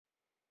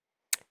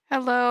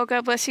Hello,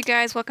 God bless you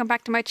guys. Welcome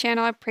back to my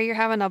channel. I pray you're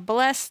having a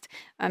blessed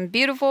and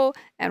beautiful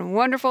and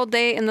wonderful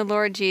day in the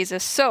Lord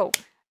Jesus. So,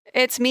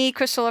 it's me,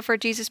 Crystal for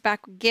Jesus,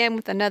 back again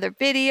with another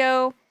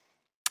video.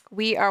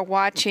 We are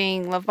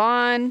watching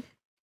Levon.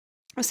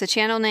 What's the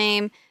channel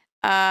name?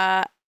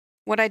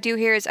 What I do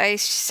here is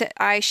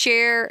I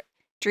share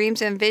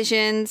dreams and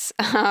visions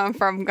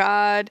from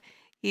God.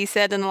 He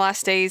said in the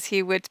last days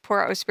he would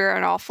pour out his spirit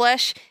on all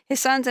flesh. His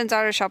sons and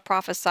daughters shall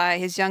prophesy.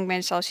 His young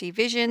men shall see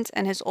visions,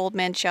 and his old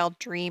men shall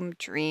dream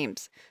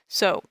dreams.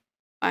 So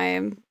I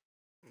am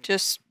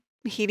just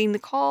heeding the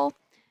call,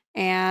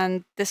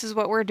 and this is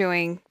what we're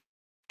doing.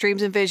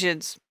 Dreams and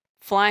visions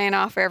flying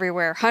off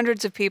everywhere.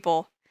 Hundreds of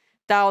people,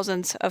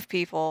 thousands of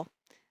people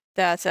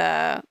that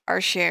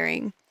are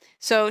sharing.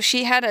 So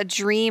she had a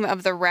dream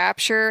of the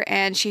rapture,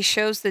 and she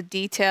shows the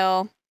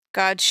detail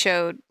God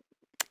showed.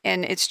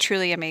 And it's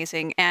truly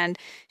amazing. And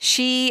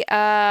she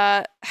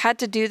had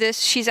to do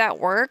this. She's at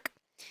work,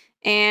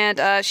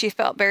 and she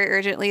felt very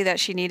urgently that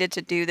she needed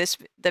to do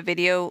the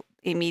video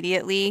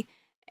immediately.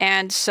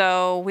 And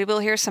so we will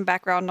hear some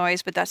background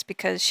noise, but that's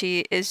because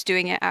she is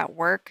doing it at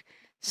work.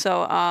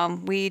 So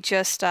we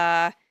just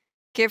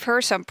give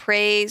her some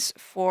praise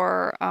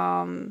for,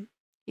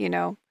 you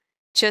know,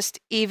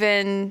 just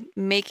even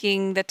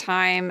making the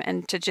time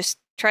and to just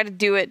try to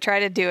do it,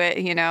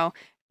 you know.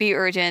 Be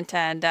urgent,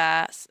 and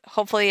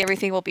hopefully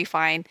everything will be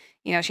fine.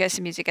 You know, she has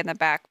some music in the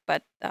back,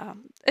 but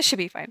it should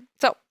be fine.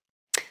 So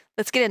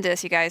let's get into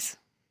this, you guys.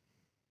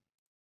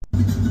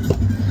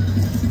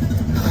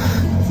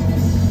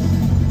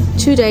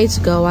 2 days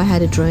ago I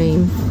had a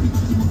dream.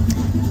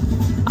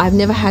 I've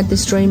never had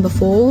this dream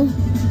before.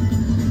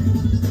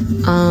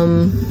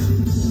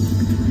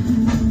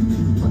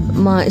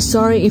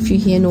 Sorry if you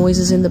hear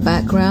noises in the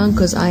background,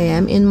 because I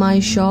am in my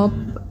shop,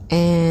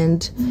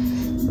 and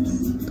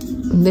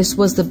this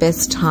was the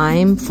best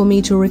time for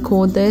me to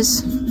record this.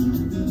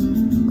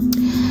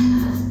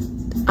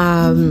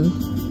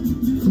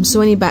 So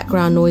any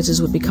background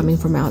noises would be coming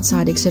from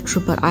outside,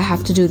 etc. But I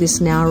have to do this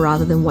now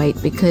rather than wait,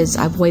 because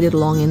I've waited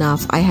long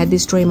enough. I had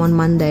this dream on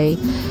Monday,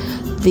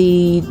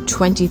 the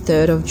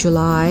 23rd of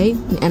July,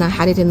 and I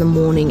had it in the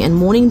morning. And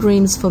morning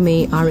dreams for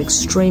me are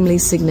extremely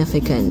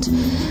significant.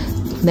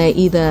 They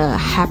either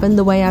happen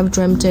the way I've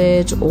dreamt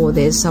it, or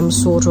there's some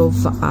sort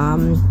of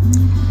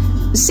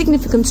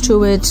significance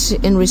to it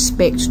in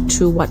respect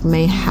to what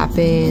may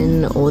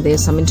happen, or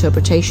there's some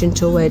interpretation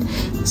to it,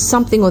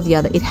 something or the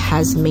other. It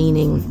has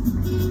meaning.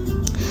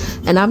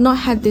 And I've not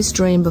had this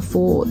dream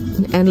before,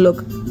 and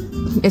look,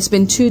 it's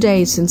been 2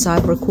 days since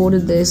I've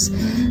recorded this,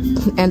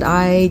 and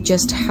I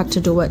just had to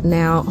do it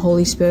now.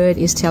 Holy Spirit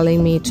is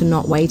telling me to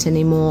not wait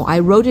anymore. I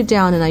wrote it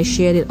down and I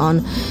shared it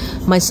on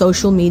my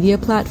social media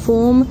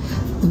platform,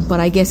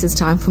 but I guess it's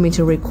time for me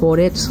to record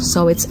it,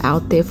 so it's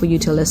out there for you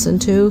to listen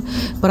to.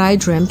 But I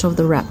dreamt of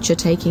the rapture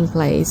taking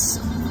place.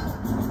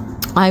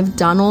 I've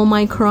done all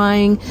my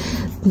crying.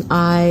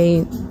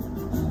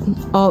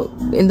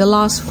 In the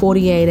last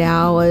 48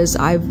 hours,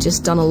 I've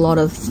just done a lot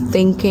of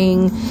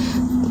thinking,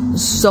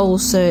 soul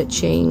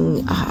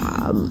searching,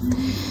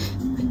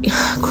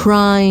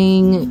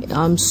 crying,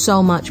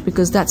 so much,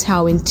 because that's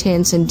how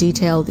intense and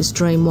detailed this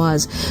dream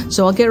was.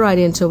 So I'll get right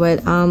into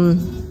it.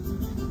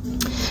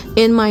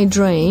 In my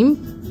dream,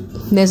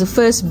 there's a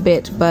first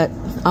bit, but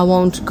I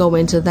won't go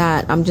into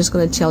that. I'm just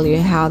going to tell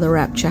you how the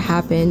rapture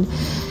happened.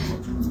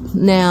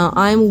 Now,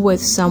 I'm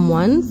with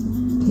someone.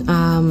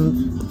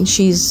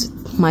 She's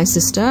my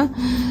sister,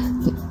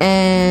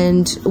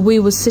 and we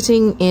were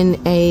sitting in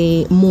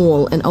a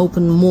mall, an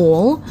open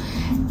mall,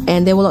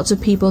 and there were lots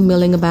of people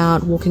milling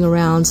about, walking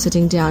around,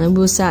 sitting down, and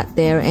we were sat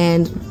there,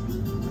 and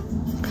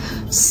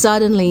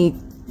suddenly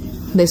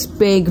this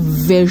big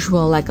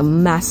visual, like a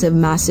massive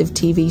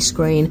TV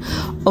screen,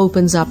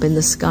 opens up in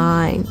the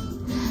sky,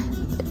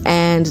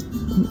 and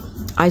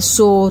I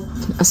saw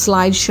a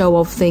slideshow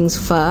of things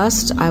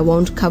first. I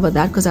won't cover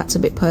that because that's a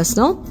bit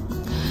personal.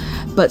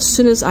 But as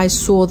soon as I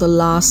saw the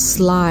last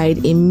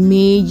slide,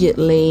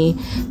 immediately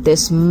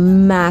this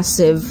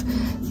massive,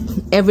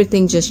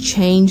 everything just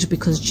changed,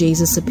 because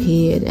Jesus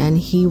appeared, and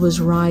he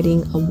was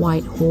riding a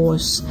white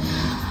horse.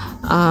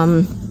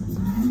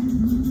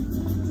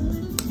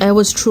 It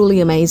was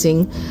truly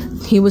amazing.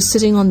 He was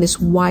sitting on this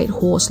white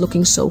horse,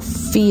 looking so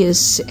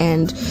fierce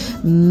and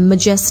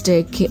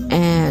majestic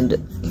and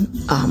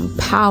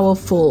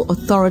powerful,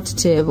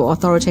 authoritative.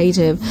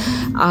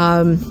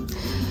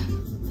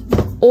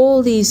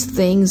 All these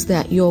things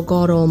that your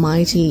God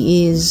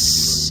Almighty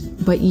is,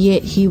 but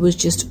yet he was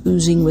just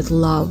oozing with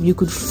love. You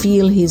could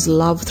feel his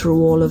love through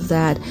all of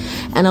that.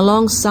 And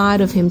alongside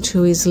of him,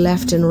 to his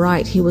left and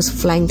right, he was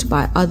flanked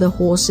by other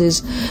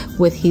horses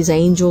with his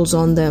angels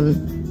on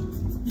them.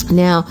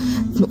 Now,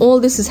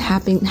 all this is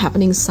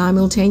happening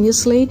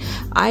simultaneously.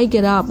 I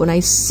get up. When I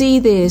see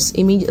this,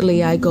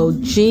 immediately I go,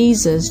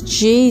 Jesus,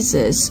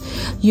 Jesus,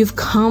 you've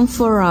come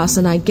for us.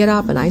 And I get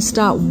up and I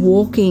start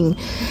walking.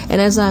 And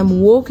as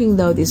I'm walking,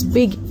 though,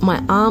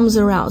 my arms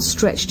are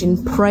outstretched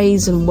in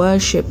praise and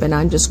worship. And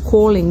I'm just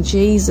calling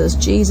Jesus,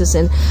 Jesus.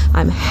 And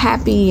I'm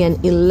happy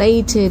and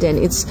elated. And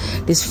it's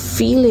this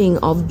feeling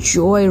of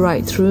joy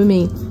right through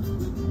me.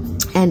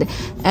 And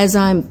as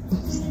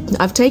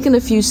I've taken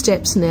a few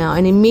steps now,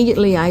 and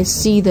immediately I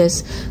see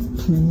this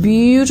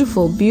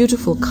beautiful,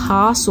 beautiful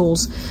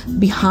castles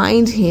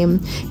behind him,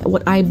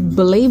 what I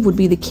believe would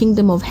be the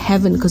kingdom of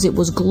heaven, because it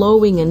was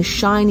glowing and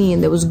shiny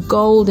and there was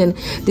gold, and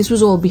this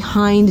was all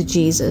behind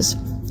Jesus.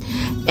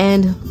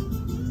 And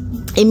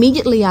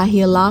immediately I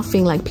hear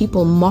laughing, like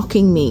people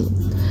mocking me.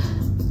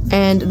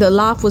 And the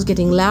laugh was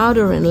getting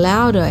louder and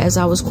louder as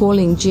I was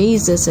calling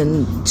Jesus,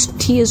 and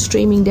tears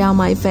streaming down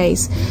my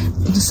face.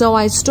 So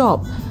I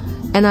stop.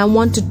 And I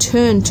want to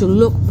turn to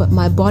look, but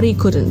my body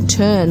couldn't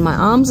turn. My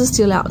arms are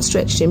still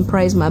outstretched in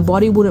praise. My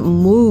body wouldn't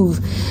move.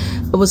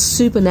 It was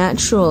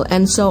supernatural.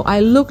 And so I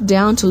looked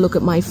down to look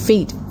at my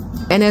feet.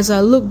 And as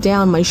I looked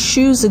down, my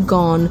shoes are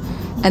gone,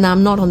 and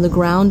I'm not on the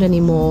ground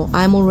anymore.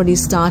 I'm already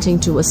starting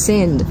to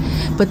ascend.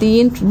 But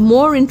the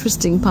more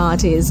interesting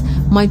part is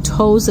my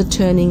toes are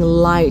turning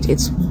light.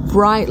 It's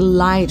bright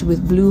light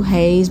with blue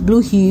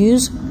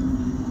hues.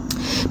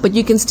 But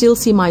you can still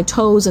see my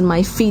toes and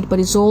my feet, but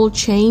it's all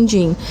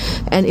changing.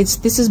 And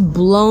this has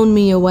blown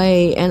me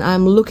away. And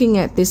I'm looking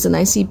at this and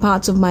I see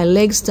parts of my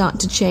legs start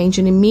to change.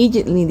 And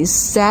immediately this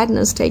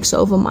sadness takes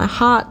over my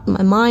heart,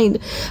 my mind.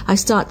 I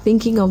start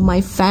thinking of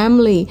my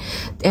family.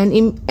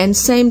 And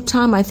same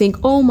time I think,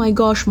 oh my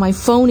gosh, my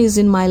phone is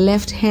in my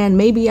left hand.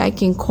 Maybe I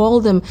can call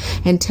them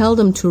and tell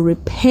them to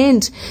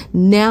repent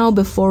now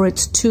before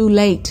it's too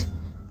late.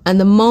 And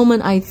the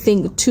moment I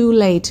think too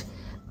late,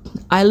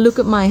 I look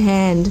at my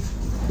hand.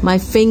 My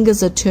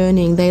fingers are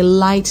turning. They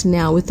light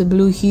now with the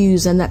blue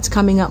hues, and that's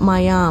coming up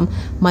my arm.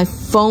 My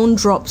phone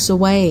drops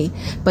away.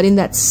 But in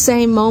that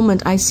same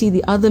moment, I see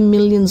the other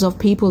millions of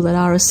people that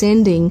are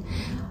ascending.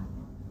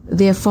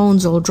 Their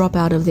phones all drop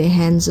out of their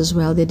hands as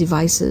well, their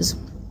devices.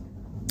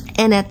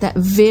 And at that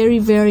very,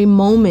 very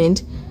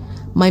moment,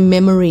 my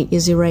memory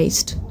is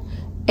erased.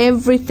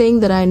 Everything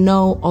that I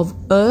know of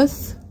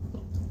earth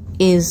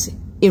is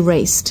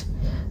erased.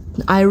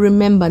 I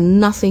remember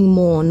nothing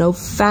more. No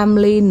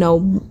family,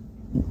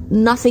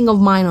 nothing of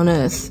mine on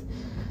earth.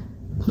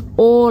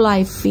 All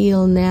I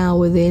feel now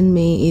within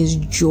me is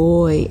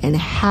joy and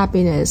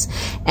happiness,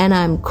 and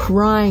I'm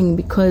crying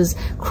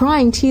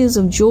tears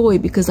of joy,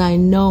 because I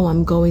know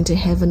I'm going to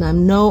heaven. I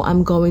know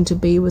I'm going to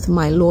be with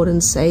my Lord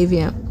and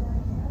Savior.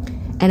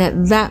 And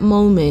at that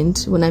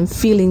moment, when I'm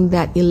feeling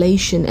that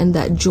elation and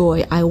that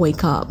joy, I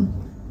wake up.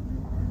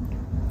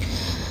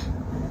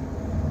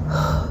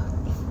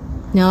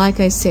 Now, like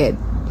I said,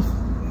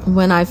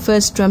 when I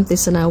first dreamt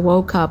this and I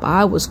woke up,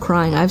 I was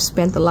crying. I've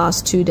spent the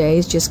last 2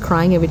 days just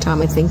crying every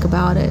time I think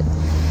about it.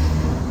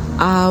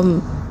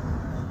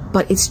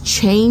 But it's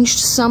changed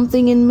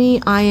something in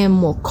me. I am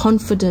more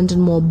confident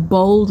and more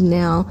bold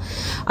now.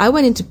 I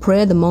went into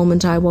prayer the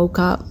moment I woke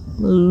up.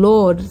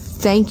 Lord,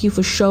 thank you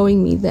for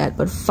showing me that.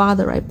 But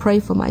Father, I pray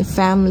for my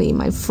family,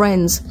 my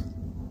friends,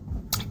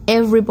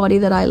 everybody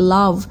that I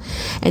love.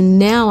 And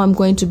now I'm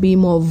going to be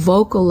more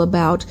vocal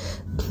about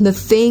the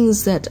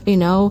things that,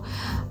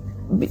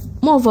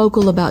 more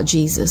vocal about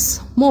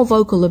Jesus, more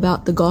vocal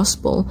about the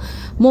gospel,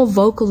 more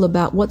vocal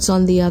about what's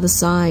on the other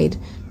side.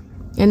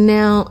 And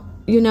now,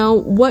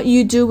 what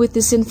you do with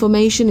this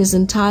information is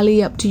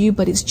entirely up to you,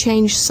 but it's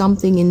changed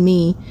something in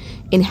me,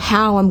 in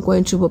how I'm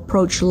going to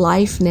approach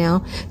life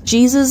now.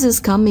 Jesus is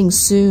coming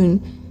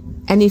soon.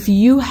 And if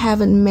you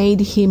haven't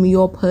made him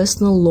your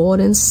personal Lord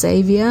and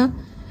Savior,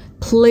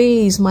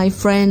 please, my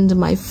friend,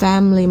 my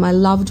family, my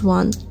loved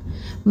one,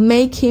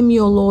 make him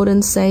your Lord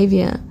and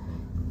Savior.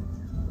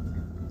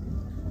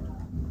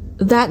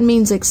 That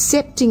means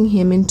accepting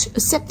him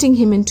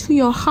into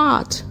your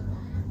heart,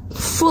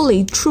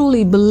 fully,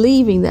 truly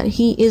believing that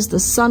he is the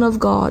Son of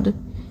God.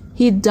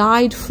 He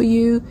died for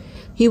you.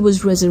 He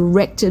was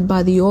resurrected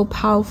by the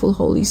all-powerful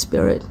Holy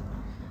Spirit.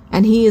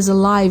 And he is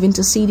alive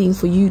interceding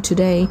for you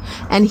today.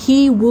 And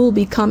he will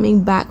be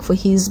coming back for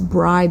his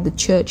bride, the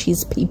church,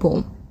 his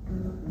people.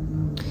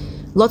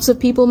 Lots of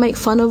people make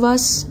fun of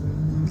us.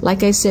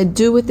 Like I said,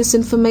 do with this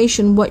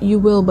information what you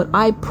will, but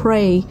I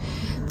pray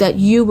that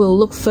you will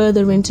look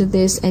further into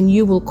this and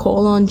you will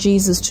call on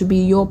Jesus to be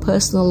your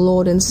personal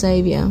Lord and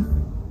Savior.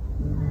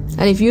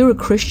 And if you're a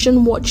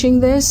Christian watching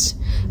this,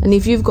 and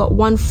if you've got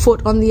one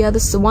foot on the other,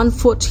 so one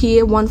foot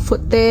here, one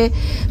foot there,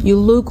 you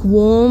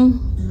lukewarm,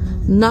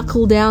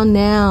 knuckle down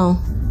now.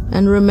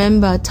 And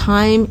remember,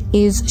 time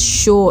is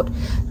short.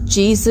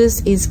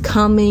 Jesus is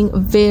coming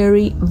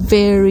very,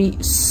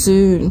 very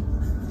soon.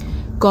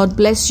 God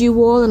bless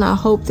you all, and I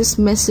hope this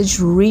message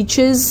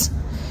reaches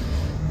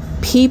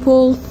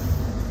people,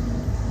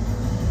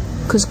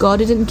 because God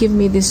didn't give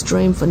me this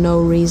dream for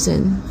no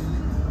reason.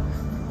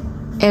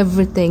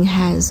 Everything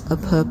has a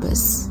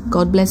purpose.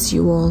 God bless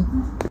you all.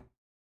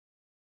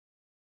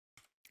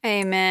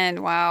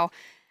 Amen. Wow.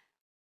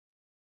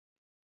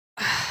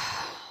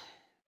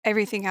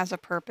 Everything has a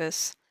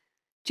purpose.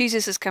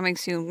 Jesus is coming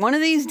soon. One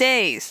of these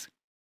days,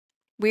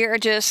 we are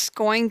just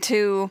going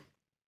to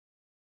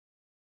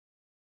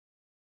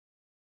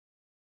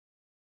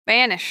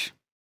vanish.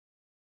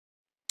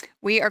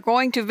 We are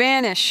going to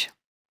vanish.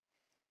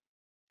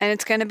 And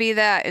it's going to be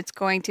that. It's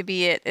going to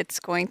be it. It's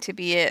going to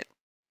be it.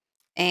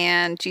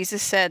 And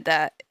Jesus said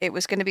that it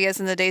was going to be as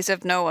in the days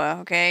of Noah,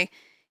 okay?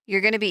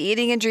 You're going to be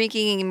eating and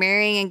drinking and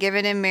marrying and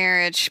giving in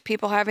marriage,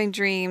 people having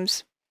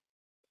dreams.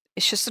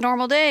 It's just a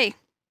normal day.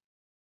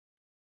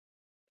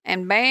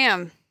 And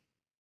bam.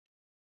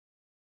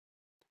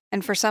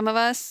 And for some of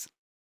us,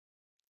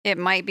 it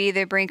might be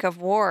the brink of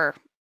war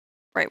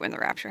right when the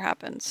rapture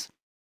happens,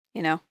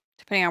 you know,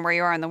 depending on where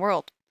you are in the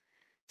world.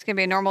 It's going to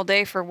be a normal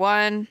day for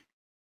one,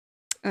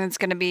 and it's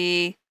going to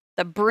be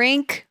the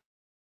brink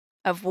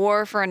of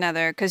war for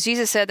another, because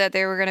Jesus said that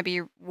there were going to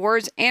be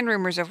wars and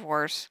rumors of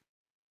wars.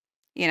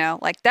 You know,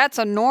 like that's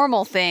a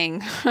normal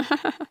thing.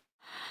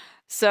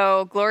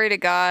 So glory to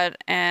God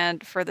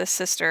and for this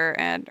sister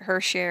and her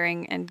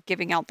sharing and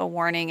giving out the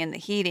warning and the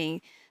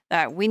heeding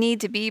that we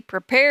need to be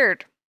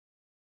prepared.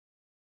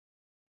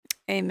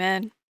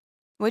 Amen.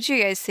 What'd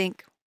you guys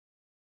think?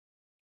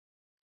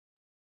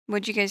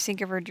 What'd you guys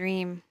think of her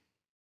dream?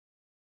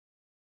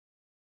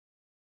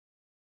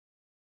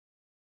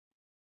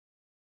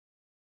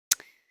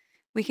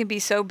 We can be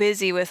so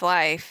busy with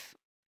life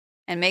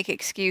and make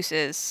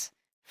excuses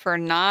for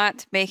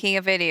not making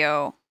a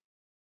video.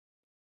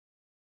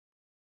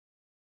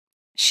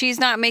 She's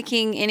not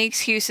making any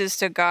excuses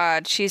to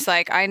God. She's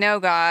like, I know,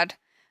 God,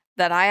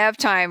 that I have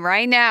time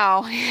right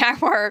now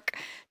at work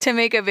to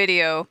make a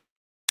video.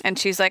 And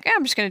she's like,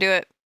 I'm just going to do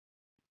it.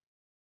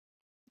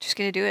 Just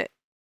going to do it.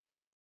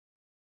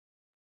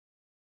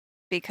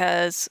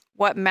 Because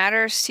what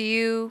matters to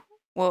you,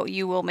 well,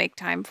 you will make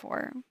time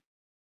for.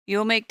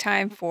 You'll make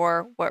time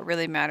for what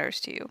really matters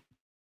to you.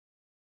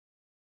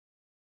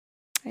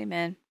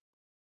 Amen.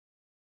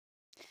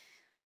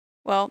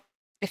 Well,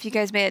 if you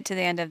guys made it to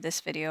the end of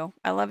this video,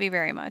 I love you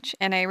very much.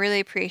 And I really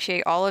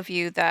appreciate all of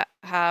you that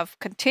have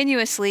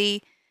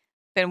continuously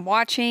been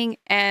watching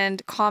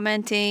and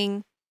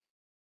commenting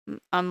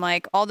on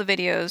like all the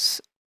videos.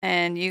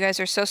 And you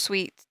guys are so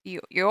sweet.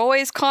 You're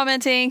always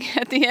commenting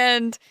at the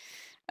end,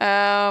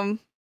 letting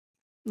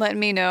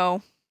me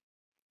know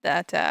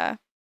that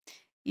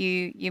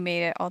you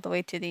made it all the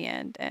way to the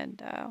end.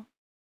 And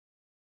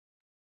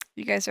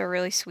you guys are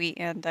really sweet,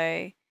 and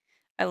I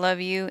love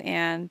you,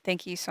 and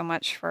thank you so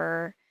much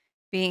for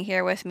being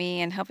here with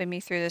me and helping me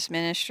through this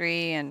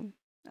ministry. And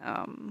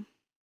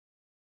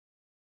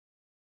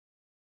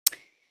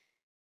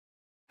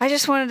I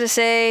just wanted to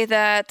say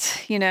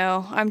that, you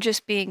know, I'm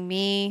just being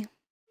me,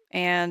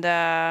 and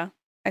I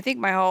think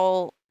my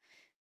whole,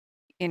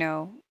 you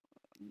know,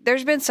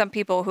 there's been some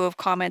people who have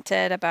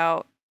commented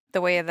about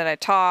the way that I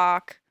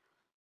talk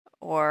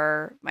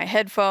or my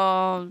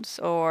headphones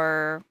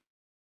or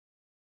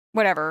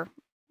whatever.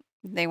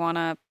 They want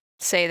to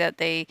say that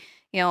they,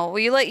 you know, well,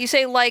 you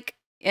say like,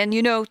 and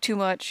you know too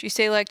much. You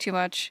say like too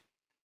much,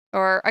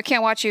 or I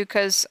can't watch you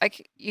because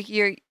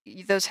you're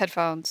those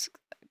headphones.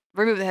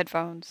 Remove the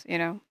headphones, you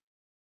know.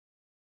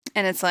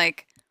 And it's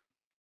like,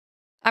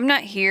 I'm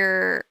not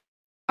here.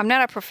 I'm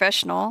not a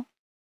professional.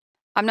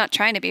 I'm not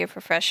trying to be a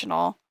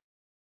professional.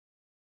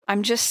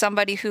 I'm just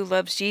somebody who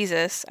loves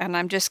Jesus, and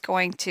I'm just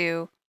going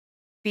to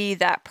be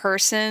that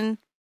person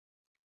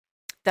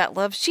that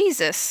loves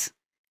Jesus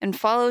and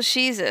follows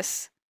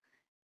Jesus.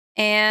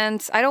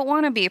 And I don't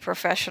want to be a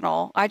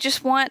professional. I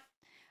just want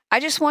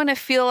to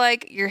feel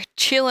like you're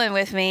chilling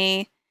with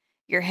me,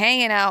 you're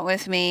hanging out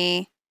with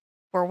me,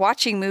 we're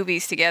watching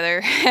movies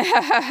together.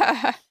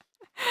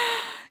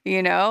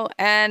 You know,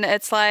 and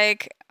it's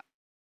like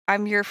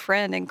I'm your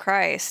friend in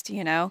Christ,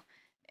 you know,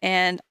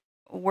 and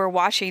we're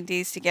watching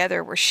these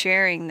together, we're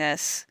sharing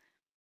this.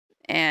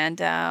 And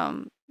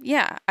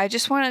yeah, I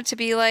just want it to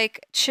be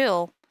like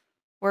chill.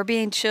 We're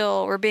being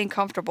chill, we're being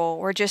comfortable,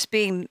 we're just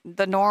being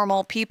the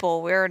normal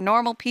people. We're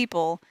normal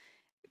people,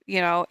 you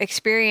know,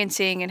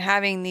 experiencing and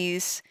having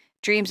these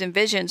dreams and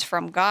visions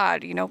from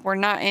God. You know, we're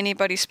not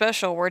anybody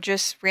special. We're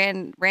just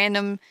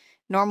random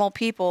normal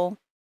people,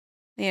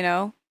 you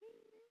know,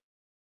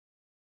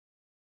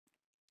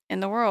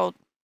 in the world.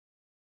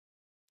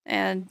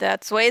 And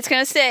that's the way it's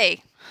going to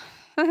stay.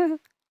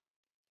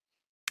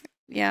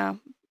 Yeah,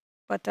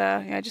 but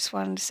yeah, I just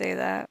wanted to say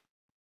that.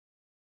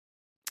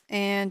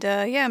 And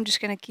yeah, I'm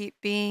just going to keep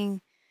being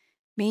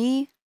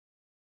me,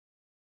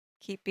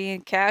 keep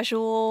being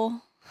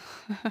casual,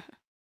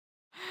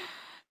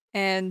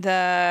 and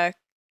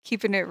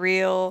keeping it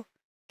real,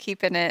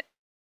 keeping it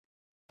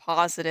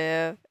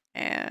positive,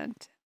 and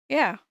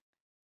yeah.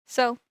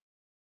 So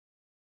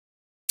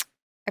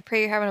I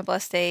pray you're having a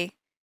blessed day.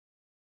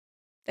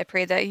 I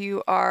pray that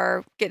you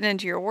are getting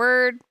into your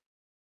word,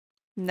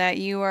 and that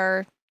you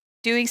are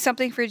doing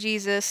something for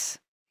Jesus,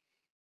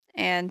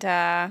 and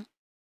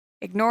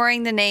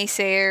ignoring the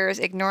naysayers,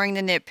 ignoring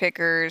the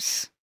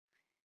nitpickers,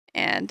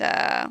 and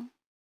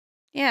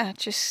yeah,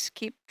 just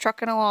keep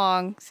trucking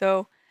along.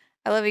 So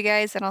I love you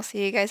guys, and I'll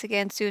see you guys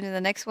again soon in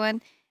the next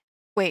one.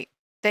 Wait,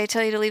 did I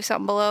tell you to leave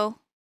something below?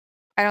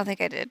 I don't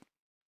think I did.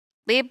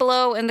 Leave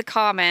below in the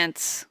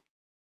comments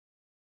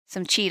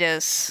some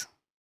cheetahs.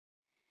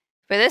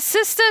 For this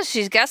sister,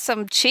 she's got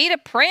some cheetah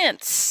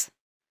prints.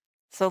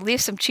 So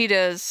leave some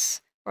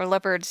cheetahs or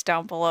leopards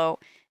down below.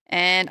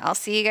 And I'll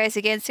see you guys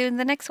again soon in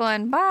the next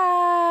one.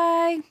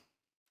 Bye!